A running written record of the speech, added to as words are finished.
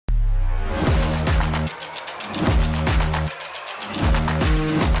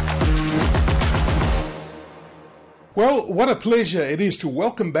Well, what a pleasure it is to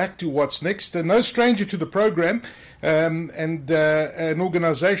welcome back to What's Next. No stranger to the program, and an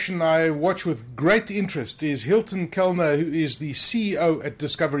organization I watch with great interest is Hilton Kellner, who is the CEO at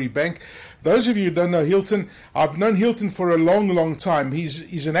Discovery Bank. Those of you who don't know Hilton, I've known Hilton for a long, long time.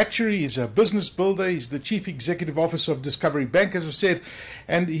 He's an actuary, he's a business builder, he's the Chief Executive Officer of Discovery Bank, as I said,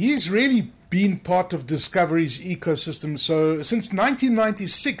 and he's really been part of Discovery's ecosystem. So since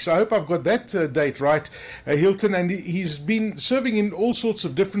 1996, I hope I've got that date right, Hilton, and he's been serving in all sorts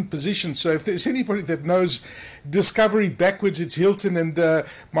of different positions. So if there's anybody that knows Discovery backwards, it's Hilton. And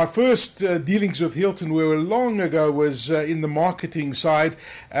my first dealings with Hilton were long ago, was in the marketing side.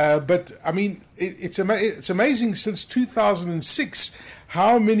 But I mean, it's amazing since 2006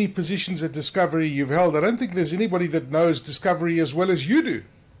 how many positions at Discovery you've held. I don't think there's anybody that knows Discovery as well as you do.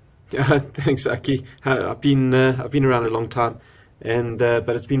 Thanks, Aki. I've been around a long time, and but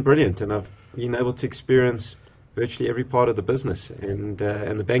it's been brilliant, and I've been able to experience virtually every part of the business, and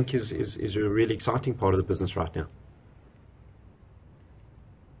the bank is a really exciting part of the business right now.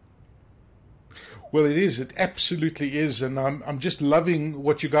 Well, it is. It absolutely is, and I'm just loving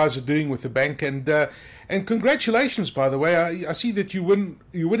what you guys are doing with the bank. And congratulations, by the way. I see that you're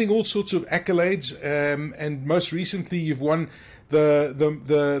winning all sorts of accolades, and most recently you've won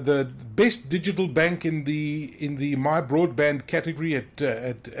the best digital bank in the My Broadband category at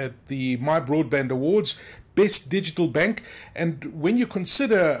the My Broadband Awards. Best digital bank. And when you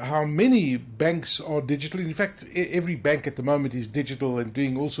consider how many banks are digital, in fact every bank at the moment is digital and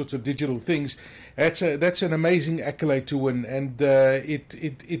doing all sorts of digital things, that's an amazing accolade to win. And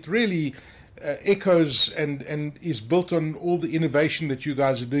it really echoes and is built on all the innovation that you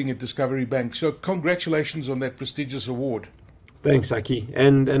guys are doing at Discovery Bank. So congratulations on that prestigious award. Thanks, Aki.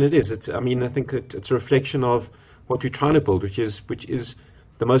 And it is. I think it's a reflection of what we're trying to build, which is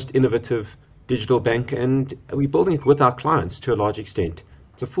the most innovative digital bank, and we're building it with our clients to a large extent.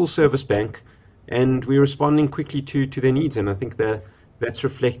 It's a full service bank, and we're responding quickly to their needs, and I think that's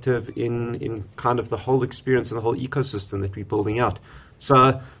reflective in kind of the whole experience and the whole ecosystem that we're building out.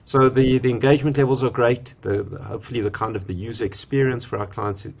 So the engagement levels are great. Hopefully the kind of the user experience for our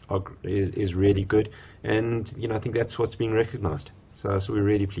clients is really good, and I think that's what's being recognized. So we're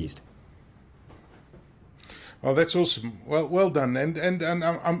really pleased. Oh, that's awesome. Well done. And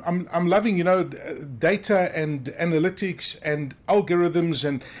I'm loving, data and analytics and algorithms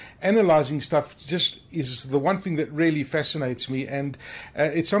and analyzing stuff just is the one thing that really fascinates me. And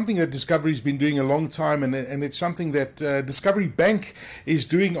it's something that Discovery's been doing a long time, and it's something that Discovery Bank is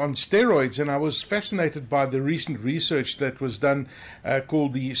doing on steroids. And I was fascinated by the recent research that was done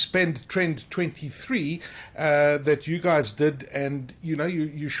called the Spend Trend 23 that you guys did. And,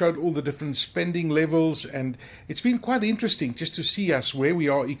 you showed all the different spending levels, and it's been quite interesting just to see us where we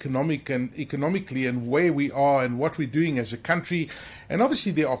are economically and where we are and what we're doing as a country. And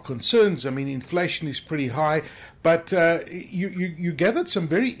obviously there are concerns. I mean, inflation is pretty high, but you gathered some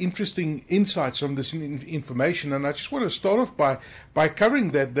very interesting insights from this information, and I just want to start off by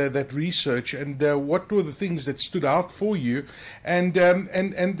covering that research and what were the things that stood out for you, and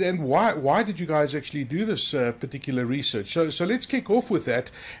why did you guys actually do this particular research? So let's kick off with that,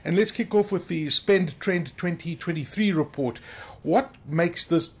 and let's kick off with the Spend Trend 2023 report. What makes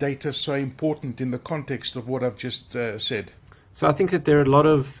this data so important in the context of what I've just said? So I think that there are a lot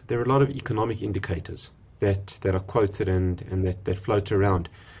of economic indicators that are quoted and that float around.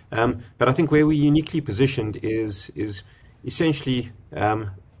 But I think where we're uniquely positioned is essentially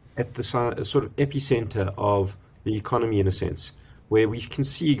at the sort of epicenter of the economy, in a sense, where we can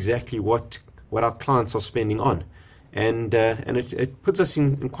see exactly what our clients are spending on. And it puts us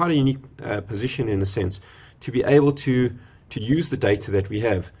in quite a unique position, in a sense, to be able to use the data that we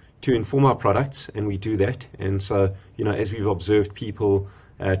have to inform our products, and we do that. And so, as we've observed people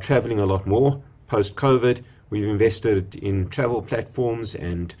traveling a lot more post-COVID, we've invested in travel platforms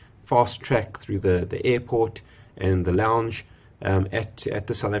and fast track through the airport and the lounge at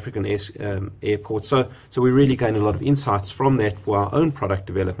the South African airport. So we really gain a lot of insights from that for our own product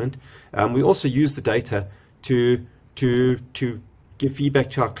development. We also use the data to give feedback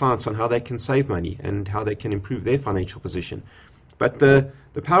to our clients on how they can save money and how they can improve their financial position. But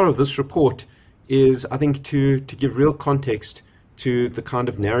the power of this report is, I think, to give real context to the kind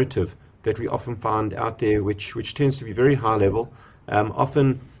of narrative that we often find out there, which tends to be very high level,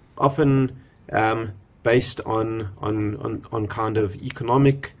 often based on kind of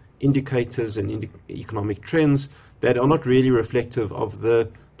economic indicators and economic trends that are not really reflective of the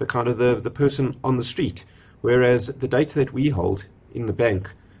kind of the person on the street. Whereas the data that we hold in the bank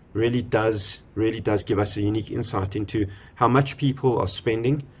really does give us a unique insight into how much people are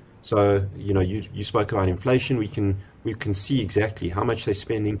spending, So, you spoke about inflation. We can see exactly how much they're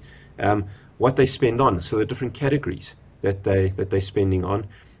spending, what they spend on. So the different categories that they're spending on,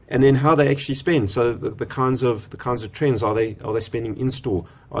 and then how they actually spend. So the kinds of trends, are they spending in store?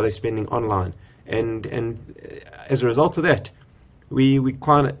 Are they spending online? And as a result of that, we're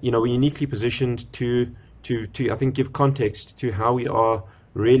uniquely positioned to I think give context to how we are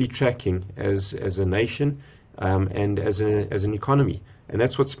really tracking as a nation, and as an economy. And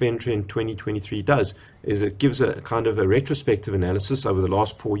that's what Spend Trend 2023 does, is it gives a kind of a retrospective analysis over the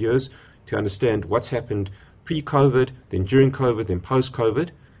last 4 years to understand what's happened pre-COVID, then during COVID, then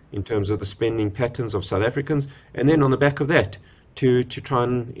post-COVID, in terms of the spending patterns of South Africans, and then on the back of that, to try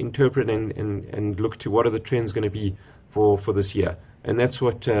and interpret and look to what are the trends going to be for this year. And that's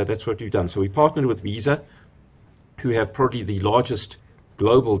what we've done. So we partnered with Visa, who have probably the largest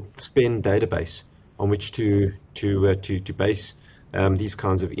global spend database on which to base these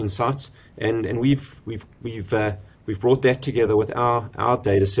kinds of insights, and we've brought that together with our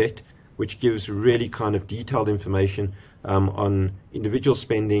data set, which gives really kind of detailed information on individual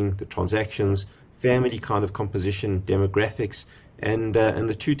spending, the transactions, family kind of composition, demographics, and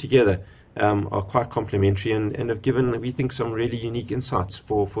the two together are quite complementary and have given, we think, some really unique insights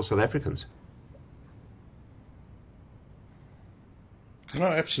for South Africans. No,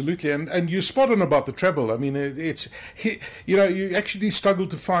 absolutely, and you're spot on about the travel. I mean, you actually struggle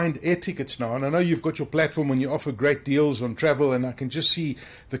to find air tickets now, and I know you've got your platform when you offer great deals on travel, and I can just see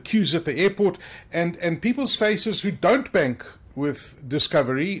the queues at the airport and people's faces who don't bank with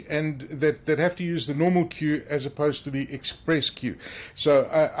Discovery and that have to use the normal queue as opposed to the express queue. So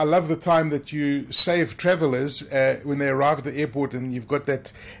I love the time that you save travelers when they arrive at the airport and you've got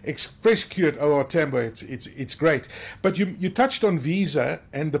that express queue at OR Tambo. It's great. But you touched on Visa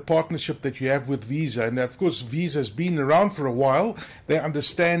and the partnership that you have with Visa, and of course Visa has been around for a while. They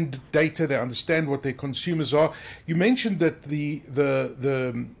understand data, they understand what their consumers are. You mentioned that the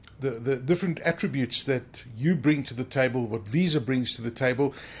different attributes that you bring to the table, what Visa brings to the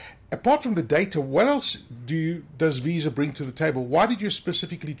table. Apart from the data, what else does Visa bring to the table? Why did you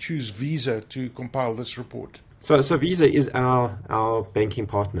specifically choose Visa to compile this report? So Visa is our banking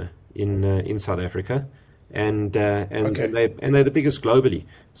partner in South Africa, and they're the biggest globally.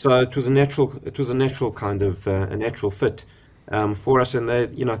 So it was a natural kind of a natural fit for us, and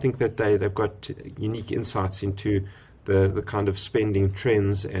I think that they've got unique insights into the kind of spending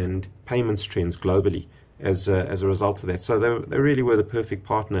trends and payments trends globally as a result of that. So they really were the perfect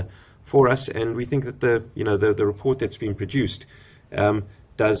partner for us, and we think that the report that's been produced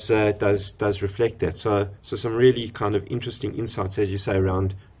does reflect that. So some really kind of interesting insights, as you say,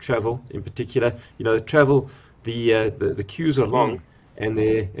 around travel in particular. Travel, the queues are long, and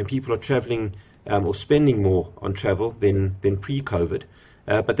people are traveling or spending more on travel than pre-COVID.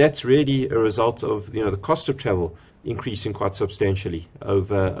 But that's really a result of the cost of travel increasing quite substantially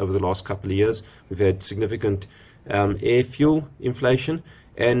over the last couple of years. We've had significant air fuel inflation,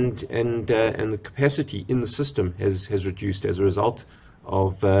 and the capacity in the system has reduced as a result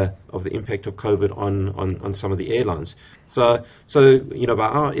of the impact of COVID on some of the airlines. So by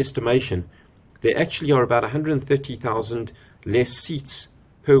our estimation, there actually are about 130,000 less seats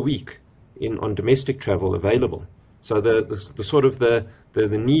per week on domestic travel available. So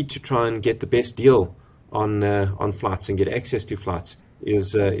the need to try and get the best deal on flights and get access to flights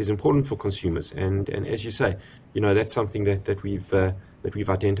is important for consumers, and as you say, that's something that we've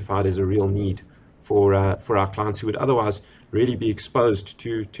identified as a real need for our clients who would otherwise really be exposed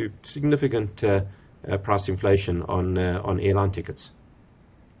to significant price inflation on airline tickets.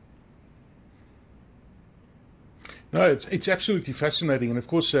 No, it's absolutely fascinating. And of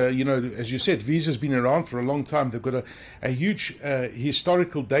course, as you said, Visa's been around for a long time. They've got a huge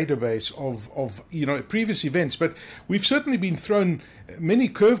historical database of previous events. But we've certainly been thrown many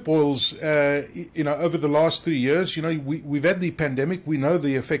curveballs, over the last 3 years. We've had the pandemic. We know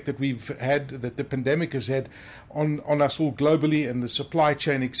the effect that that the pandemic has had on us all globally, and the supply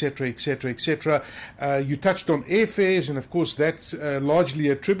chain, etc., etc., etc. You touched on airfares, and of course that's largely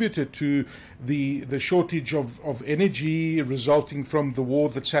attributed to the shortage of energy resulting from the war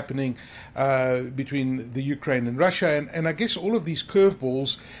that's happening between the Ukraine and Russia, and I guess all of these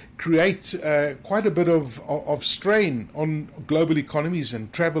curveballs create quite a bit of strain on global economies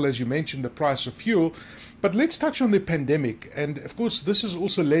and travel, as you mentioned, the price of fuel. But let's touch on the pandemic. And of course, this has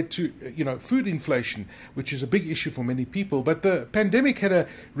also led to, food inflation, which is a big issue for many people. But the pandemic had a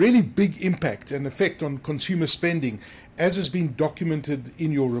really big impact and effect on consumer spending, as has been documented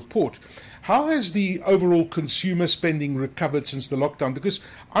in your report. How has the overall consumer spending recovered since the lockdown? Because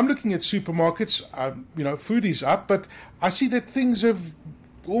I'm looking at supermarkets, food is up, but I see that things have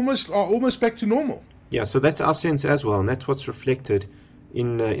almost back to normal. Yeah, so that's our sense as well, and that's what's reflected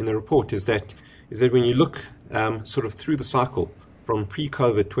in the report. Is that when you look sort of through the cycle from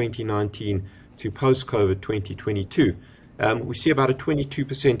pre-COVID 2019 to post-COVID 2022, we see about a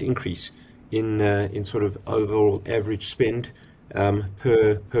 22% increase in sort of overall average spend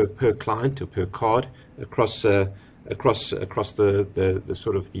per client or per card across the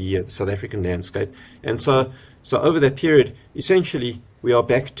sort of the South African landscape. And so over that period, essentially, we are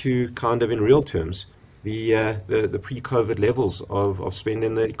back to kind of in real terms the pre-COVID levels of spend,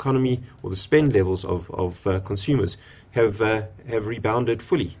 and the economy or the spend levels of consumers have rebounded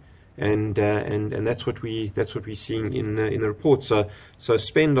fully. And that's what we're seeing in the report. So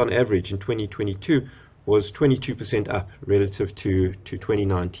spend on average in 2022 was 22% up relative to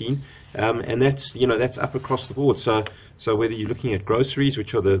 2019, and that's up across the board. So whether you're looking at groceries,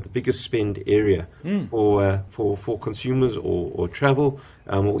 which are the biggest spend area for consumers, or travel,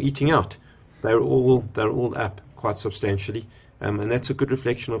 or eating out, they're all up quite substantially, and that's a good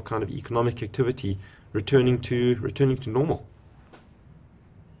reflection of kind of economic activity returning to normal.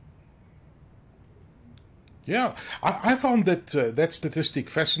 Yeah, I found that statistic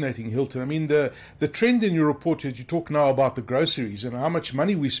fascinating, Hilton. I mean, the trend in your report that you talk now about the groceries and how much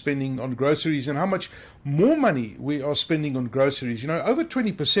money we're spending on groceries and how much more money we are spending on groceries, over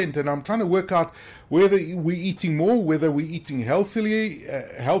 20%. And I'm trying to work out whether we're eating more, whether we're eating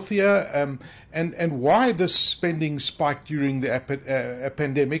healthier, and why this spending spiked during the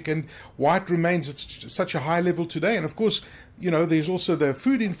pandemic and why it remains at such a high level today. And of course, there's also the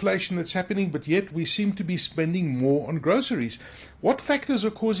food inflation that's happening, but yet we seem to be spending more on groceries. What factors are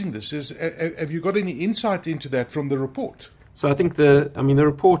causing this? Have you got any insight into that from the report? So I think the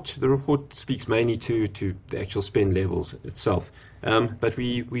report speaks mainly to the actual spend levels itself, but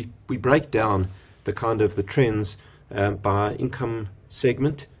we break down the kind of the trends by income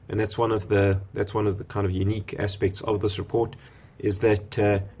segment, and that's one of the kind of unique aspects of this report, is that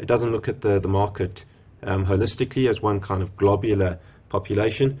it doesn't look at the market holistically as one kind of globular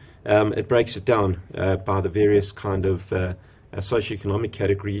population. It breaks it down by the various kind of socioeconomic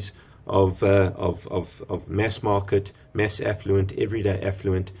categories of mass market, mass affluent, everyday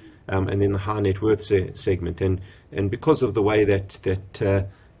affluent, and then the high net worth segment. And because of the way that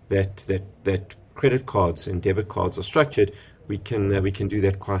credit cards and debit cards are structured, we can do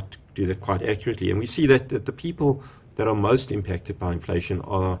that quite accurately. And we see that the people that are most impacted by inflation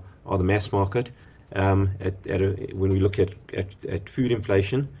are the mass market. When we look at food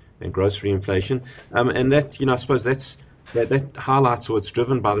inflation and grocery inflation, and that I suppose that highlights, or it's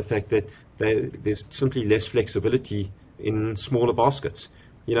driven by the fact that there's simply less flexibility in smaller baskets.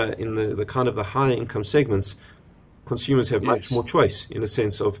 In the kind of the higher income segments, consumers have much more choice in the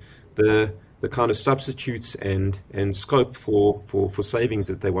sense of the kind of substitutes and scope for savings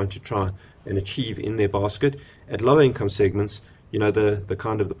that they want to try and achieve in their basket. At lower income segments, the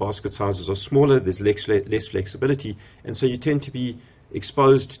kind of the basket sizes are smaller, there's less flexibility, and so you tend to be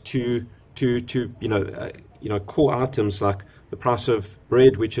exposed to core items like the price of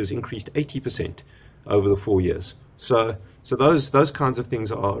bread, which has increased 80% over the 4 years. So those kinds of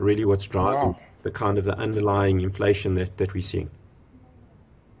things are really what's driving the kind of the underlying inflation that we're seeing.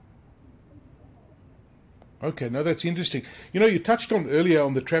 Okay, no, that's interesting. You touched on earlier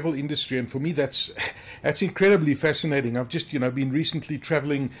on the travel industry, and for me, that's incredibly fascinating. I've just, been recently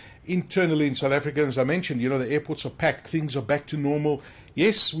traveling internally in South Africa. As I mentioned, the airports are packed, things are back to normal.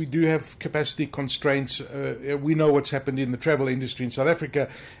 Yes, we do have capacity constraints. We know what's happened in the travel industry in South Africa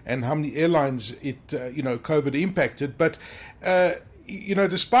and how many airlines COVID impacted. But,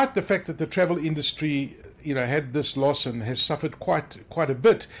 despite the fact that the travel industry, had this loss and has suffered quite a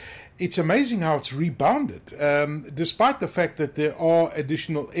bit, it's amazing how it's rebounded, despite the fact that there are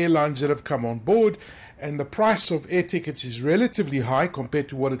additional airlines that have come on board, and the price of air tickets is relatively high compared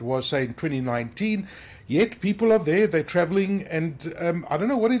to what it was, say, in 2019. Yet people are there, they're traveling, and I don't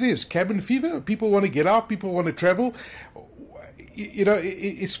know what it is, cabin fever? People want to get out, people want to travel.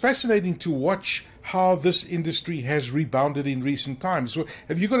 It's fascinating to watch how this industry has rebounded in recent times. So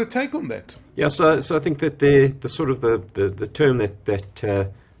have you got a take on that? Yeah, so I think that the sort of the term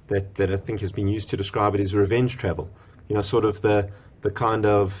that I think has been used to describe it is revenge travel. Sort of the kind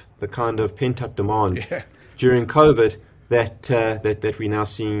of pent up demand during COVID that we're now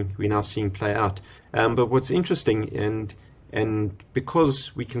seeing play out. But what's interesting, and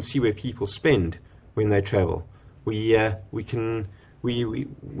because we can see where people spend when they travel, we can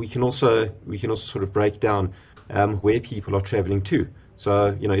also sort of break down where people are traveling to.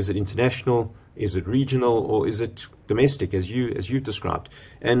 So is it international? Is it regional, or is it domestic, as you've described?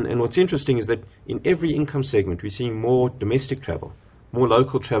 And what's interesting is that in every income segment, we're seeing more domestic travel more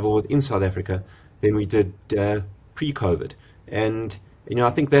local travel within South Africa than we did pre-COVID. And I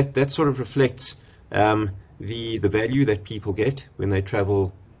think that sort of reflects the value that people get when they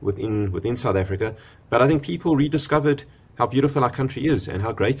travel within South Africa. But I think people rediscovered how beautiful our country is and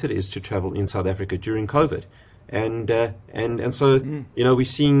how great it is to travel in South Africa during COVID. And so we're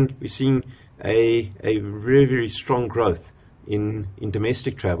seeing a very, very strong growth in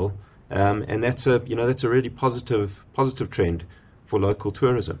domestic travel, and that's a really positive trend for local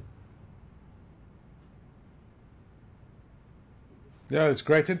tourism. Yeah, it's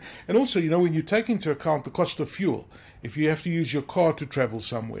great. And also, when you take into account the cost of fuel, if you have to use your car to travel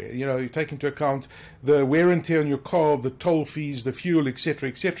somewhere, you take into account the wear and tear on your car, the toll fees, the fuel, etc.,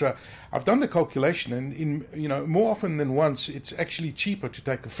 etc. I've done the calculation, and more often than once, it's actually cheaper to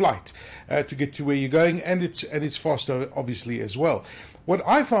take a flight to get to where you're going, and it's faster, obviously, as well. What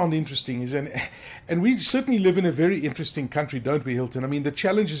I found interesting is, and we certainly live in a very interesting country, don't we, Hilton? I mean, the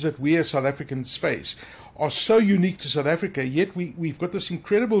challenges that we as South Africans face are so unique to South Africa, yet we've got this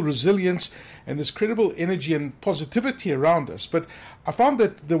incredible resilience and this credible energy and positivity around us. But I found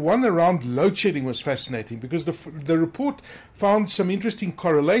that the one around load shedding was fascinating, because the report found some interesting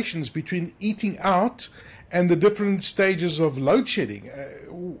correlations between eating out and the different stages of load shedding.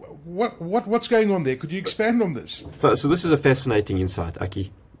 What's going on there? Could you expand on this? So this is a fascinating insight,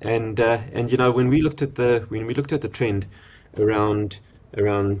 Aki. And when we looked at the trend around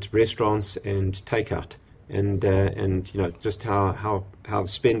restaurants and takeout, and just how the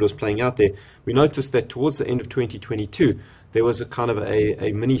spend was playing out there, we noticed that towards the end of 2022 there was a kind of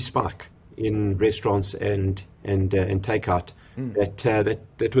a mini spike in restaurants and takeout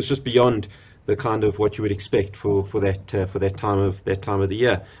that was just beyond the kind of what you would expect for that time of the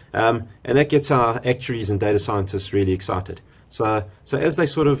year, and that gets our actuaries and data scientists really excited. So as they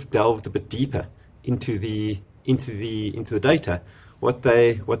sort of delved a bit deeper into the data, what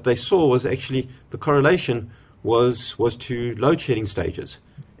they saw was actually the correlation was to load shedding stages,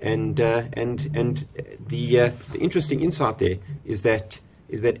 and the interesting insight there is that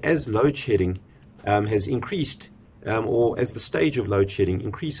as load shedding has increased, or as the stage of load shedding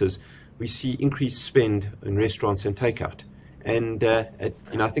increases, we see increased spend in restaurants and takeout. And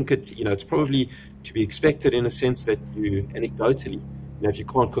I think it's probably to be expected in a sense that you anecdotally, if you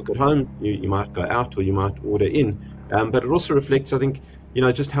can't cook at home, you might go out or you might order in. But it also reflects, I think,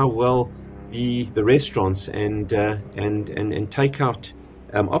 just how well the restaurants and takeout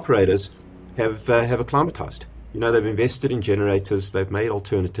operators have acclimatized. They've invested in generators, they've made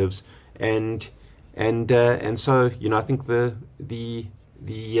alternatives, and so I think the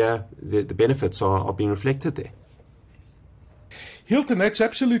benefits are being reflected there. Hilton, that's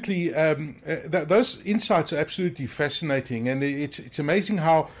absolutely those insights are absolutely fascinating, and it's amazing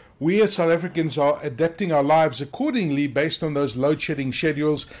how we as South Africans are adapting our lives accordingly based on those load shedding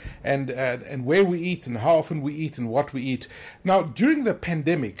schedules and where we eat and how often we eat and what we eat. Now, during the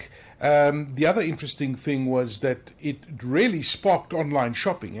pandemic, the other interesting thing was that it really sparked online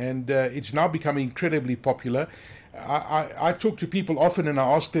shopping, and it's now becoming incredibly popular. I talk to people often and I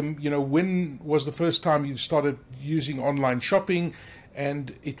ask them, when was the first time you started using online shopping?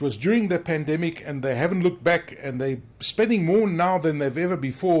 And it was during the pandemic, and they haven't looked back, and they're spending more now than they've ever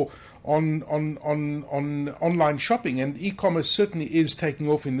before on online shopping. And e-commerce certainly is taking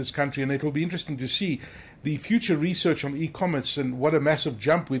off in this country, and it will be interesting to see the future research on e-commerce and what a massive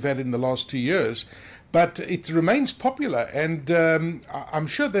jump we've had in the last 2 years. But it remains popular, and I'm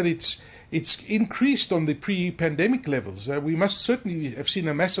sure that it's increased on the pre-pandemic levels. We must certainly have seen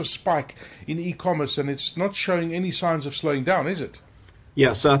a massive spike in e-commerce, and it's not showing any signs of slowing down, is it?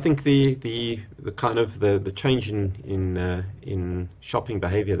 Yeah, so I think the kind of the change in shopping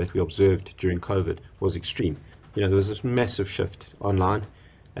behavior that we observed during COVID was extreme. There was this massive shift online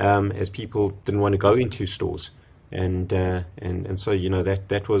as people didn't want to go into stores, and so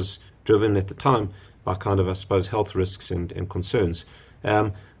that was driven at the time by kind of, I suppose, health risks and concerns.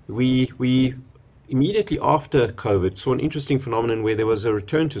 We immediately after COVID saw an interesting phenomenon where there was a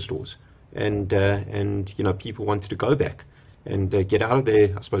return to stores, and people wanted to go back and get out of their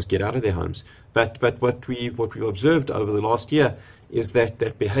homes. But what we observed over the last year is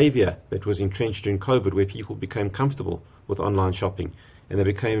that behavior that was entrenched during COVID, where people became comfortable with online shopping, and they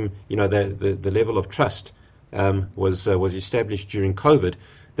became, the level of trust was established during COVID.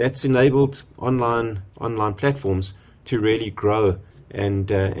 That's enabled online platforms to really grow and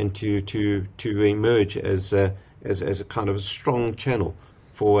to emerge as a kind of a strong channel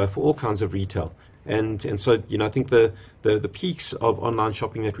for all kinds of retail. And so, I think the peaks of online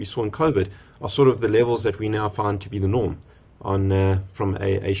shopping that we saw in COVID are sort of the levels that we now find to be the norm. from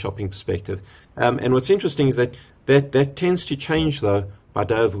a shopping perspective. And what's interesting is that tends to change though by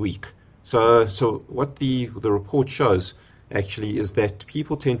day of the week. So what the report shows actually is that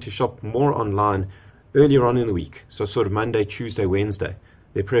people tend to shop more online earlier on in the week. So sort of Monday, Tuesday, Wednesday.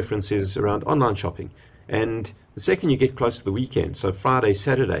 Their preference is around online shopping. And the second you get close to the weekend, so Friday,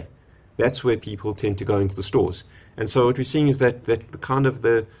 Saturday, that's where people tend to go into the stores. And so what we're seeing is that the kind of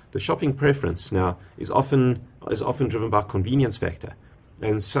the shopping preference now is often driven by convenience factor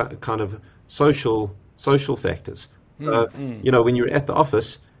and so kind of social factors. When you're at the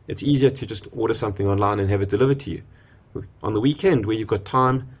office, it's easier to just order something online and have it delivered to you. On the weekend, where you've got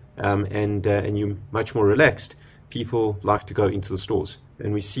time and you're much more relaxed, people like to go into the stores,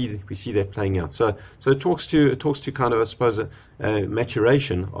 and we see that playing out. So it talks to kind of, I suppose, a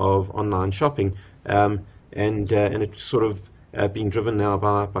maturation of online shopping, and it's sort of being driven now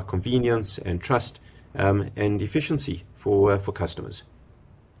by convenience and trust and efficiency for customers.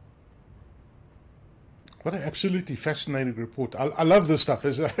 What an absolutely fascinating report. I love this stuff,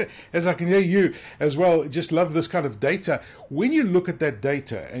 as I can hear you as well. Just love this kind of data. When you look at that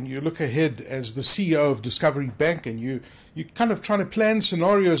data and you look ahead as the CEO of Discovery Bank, and you're kind of trying to plan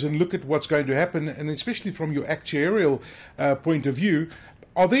scenarios and look at what's going to happen, and especially from your actuarial point of view,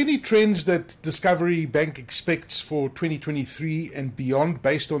 are there any trends that Discovery Bank expects for 2023 and beyond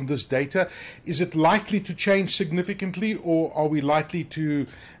based on this data? Is it likely to change significantly, or are we likely to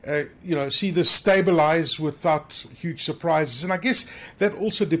see this stabilize without huge surprises? And I guess that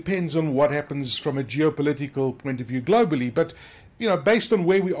also depends on what happens from a geopolitical point of view globally. But based on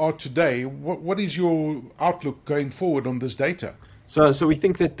where we are today, what is your outlook going forward on this data? So we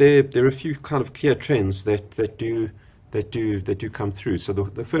think that there are a few kind of clear trends that do come through. So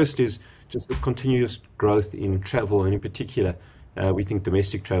the first is just the continuous growth in travel, and in particular, we think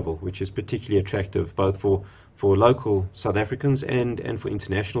domestic travel, which is particularly attractive both for local South Africans and for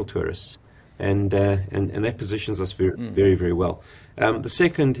international tourists, and that positions us very, very well. The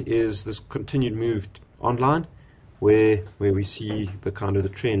second is this continued move online, where we see the kind of the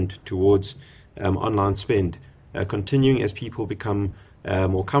trend towards online spend continuing as people become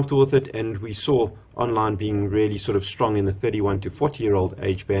more comfortable with it, and we saw online being really sort of strong in the 31 to 40-year-old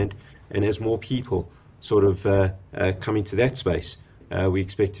age band, and as more people sort of come into that space, we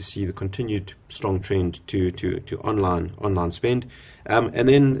expect to see the continued strong trend to online spend. And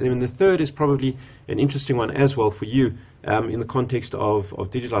then the third is probably an interesting one as well for you in the context of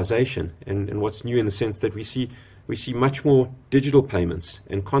digitalization and what's new in the sense that we see much more digital payments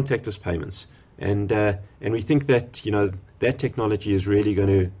and contactless payments, and we think that that technology is really going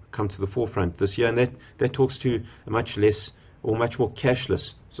to come to the forefront this year, and that talks to a much less or much more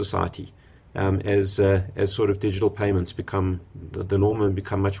cashless society as sort of digital payments become the norm and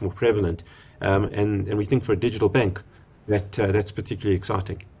become much more prevalent, and we think for a digital bank that's particularly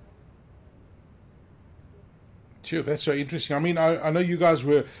exciting. Sure, that's so interesting. I mean, I know you guys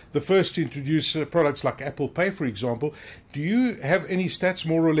were the first to introduce products like Apple Pay, for example. Do you have any stats,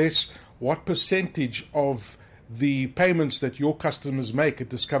 more or less, what percentage of the payments that your customers make at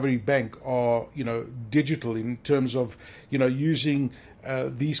Discovery Bank are, digital in terms of, using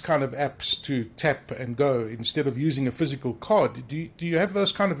these kind of apps to tap and go instead of using a physical card? Do you have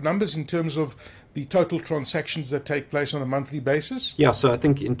those kind of numbers in terms of the total transactions that take place on a monthly basis? Yeah, so I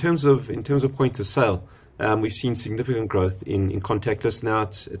think in terms of point of sale, we've seen significant growth in contactless. Now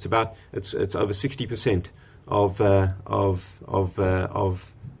it's over 60% of our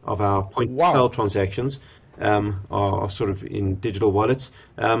point of sale transactions are sort of in digital wallets.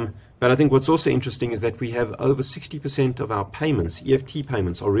 But I think what's also interesting is that we have over 60% of our payments, EFT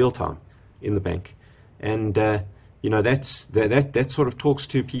payments, are real time in the bank, and that sort of talks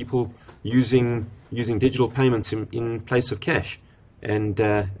to people using digital payments in place of cash, and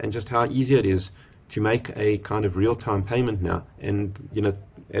just how easy it is to make a kind of real time payment now. And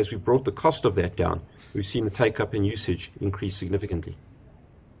as we brought the cost of that down, we've seen the take up and usage increase significantly.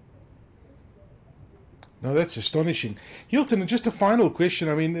 No, that's astonishing. Hilton, just a final question.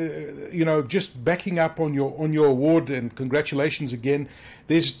 I mean, just backing up on your award, and congratulations again.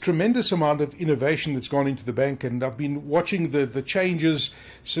 There's a tremendous amount of innovation that's gone into the bank, and I've been watching the changes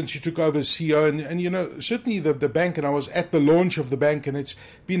since you took over as CEO, and certainly the bank, and I was at the launch of the bank, and it's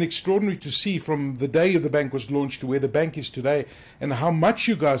been extraordinary to see from the day the bank was launched to where the bank is today, and how much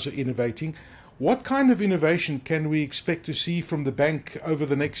you guys are innovating. What kind of innovation can we expect to see from the bank over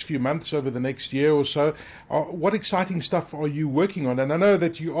the next few months, over the next year or so? What exciting stuff are you working on? And I know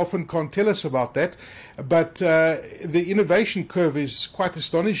that you often can't tell us about that, but the innovation curve is quite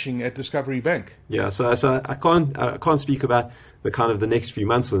astonishing at Discovery Bank. Yeah, so I can't speak about the kind of the next few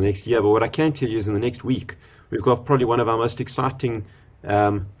months or the next year, but what I can tell you is in the next week, we've got probably one of our most exciting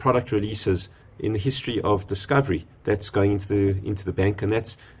product releases in the history of Discovery that's going into the bank, and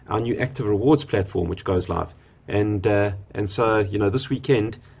that's our new Active Rewards platform, which goes live. And so, this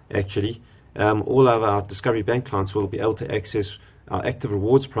weekend, actually, all of our Discovery Bank clients will be able to access our Active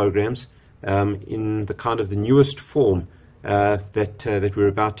Rewards programs in the kind of the newest form that we're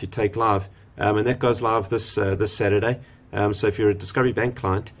about to take live. And that goes live this Saturday. So if you're a Discovery Bank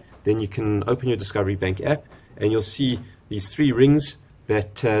client, then you can open your Discovery Bank app, and you'll see these 3 rings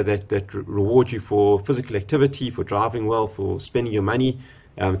that reward you for physical activity, for driving well, for spending your money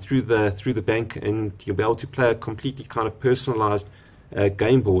through the bank, and you'll be able to play a completely kind of personalized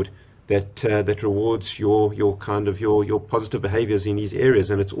game board that rewards your positive behaviors in these areas,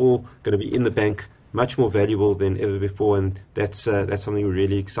 and it's all going to be in the bank, much more valuable than ever before, and that's something we're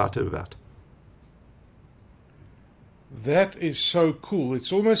really excited about. That is so cool.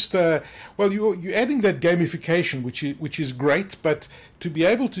 It's almost you're adding that gamification, which is great, but to be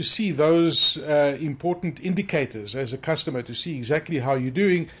able to see those important indicators as a customer, to see exactly how you're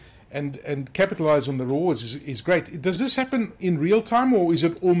doing and capitalize on the rewards is great. Does this happen in real time, or is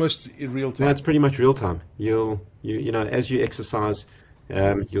it almost in real time? No, it's pretty much real time. You as you exercise,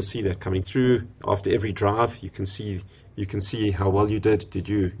 you'll see that coming through after every drive. You can see how well you did. Did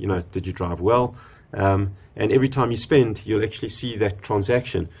you drive well? And every time you spend, you'll actually see that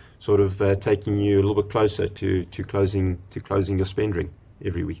transaction sort of taking you a little bit closer to closing your spend ring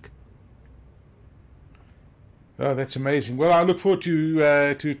every week. Oh, that's amazing. Well, I look forward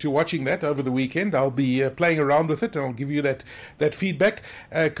to watching that over the weekend. I'll be playing around with it, and I'll give you that feedback.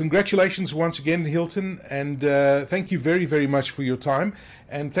 Congratulations once again, Hilton, and thank you very, very much for your time.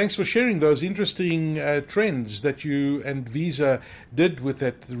 And thanks for sharing those interesting trends that you and Visa did with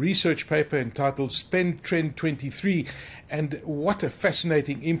that research paper entitled Spend Trend 23. And what a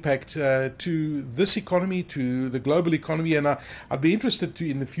fascinating impact to this economy, to the global economy. And I'd be interested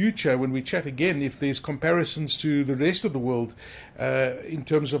in the future, when we chat again, if there's comparisons to the rest of the world in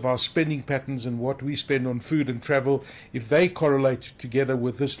terms of our spending patterns and what we spend on food and travel, if they correlate together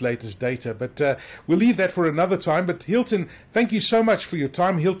with this latest data. But we'll leave that for another time. But Hilton, thank you so much for your time.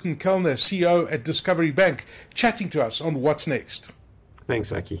 Hilton Kellner, CEO at Discovery Bank, chatting to us on What's Next.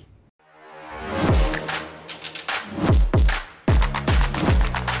 Thanks, Aki.